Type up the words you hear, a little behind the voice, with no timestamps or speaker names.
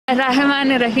Rahman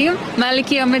Rahim,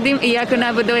 Maliki Yawmiddin, Iyyaka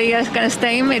na'budu wa iyyaka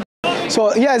nasta'in.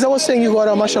 So yeah, as I was saying, you got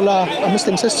a mashallah a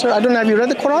Muslim sister. I don't know, have you read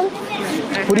the Quran?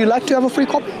 Would you like to have a free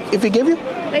copy if we give you?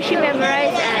 But she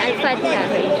memorized Al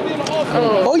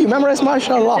Fatihah. Oh, you memorized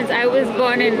mashallah. Since I was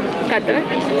born in Qatar.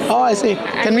 Oh, I see.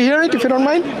 Can we hear it if you don't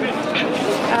mind?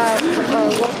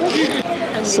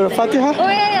 Surah Fatiha? Oh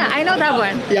yeah, I know that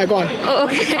one. Yeah, go on. Oh,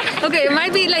 okay. Okay, it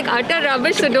might be like utter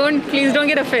rubbish, so please don't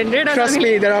get offended. Or Trust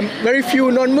something. me, there are very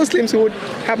few non-Muslims who would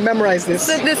have memorized this.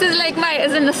 So this is like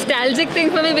it's a nostalgic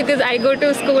thing for me because I go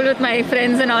to school with my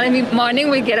friends and all, and morning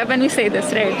we get up and we say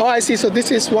this, right? Oh, I see. So this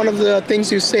is one of the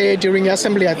things you say during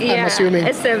assembly, I'm assuming.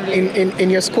 Assembly. In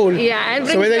your school. Yeah.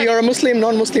 So whether you're a Muslim,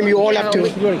 non-Muslim, you all have to.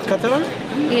 You're in Qatar?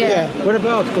 Yeah. What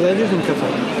about? Because I live in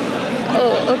Qatar.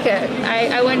 Oh, okay.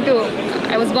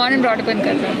 I was born and brought up in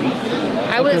Qatar.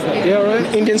 I was. Yeah,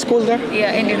 right. Indian school there?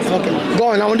 Yeah, Indian school. Okay. Go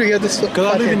on, I want to hear this.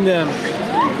 Because I live in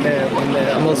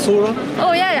Mansoura.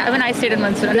 Oh yeah. When I stayed in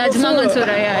Mansoura. Najma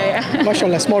Mansoura, yeah.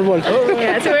 MashaAllah, small world.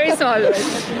 Yeah, it's a very small world.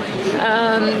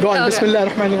 Go on, okay. Bismillah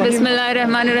ar-Rahman ar-Rahim. Bismillah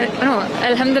ar-Rahman ar-Rahim. No,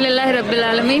 Alhamdulillah Rabbil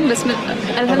Alameen.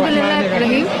 Alhamdulillah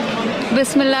ar-Rahim.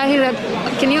 Bismillah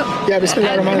Can you? Yeah,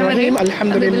 Bismillah ar-Rahman ar-Rahim.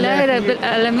 Alhamdulillah Rabbil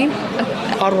Alameen.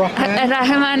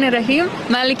 Ar-Rahman ar-Rahim.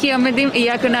 Maliki Yawmiddin,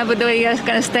 Iyyaka na'budu wa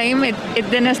iyyaka nasta'in.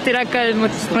 Ihdinas siratal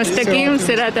mustaqim,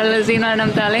 siratal ladzina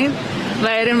an'amta alayhim.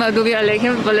 Ghayril maghdubi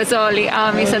alayhim waladdallin.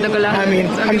 Ameen. Sadaqallah. Ameen.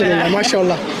 Alhamdulillah.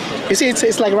 MashaAllah. You see,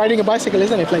 it's like riding a bicycle,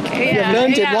 isn't it? Like you've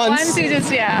learned it once, you just,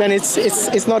 then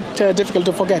it's not difficult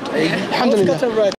to forget. Alhamdulillah.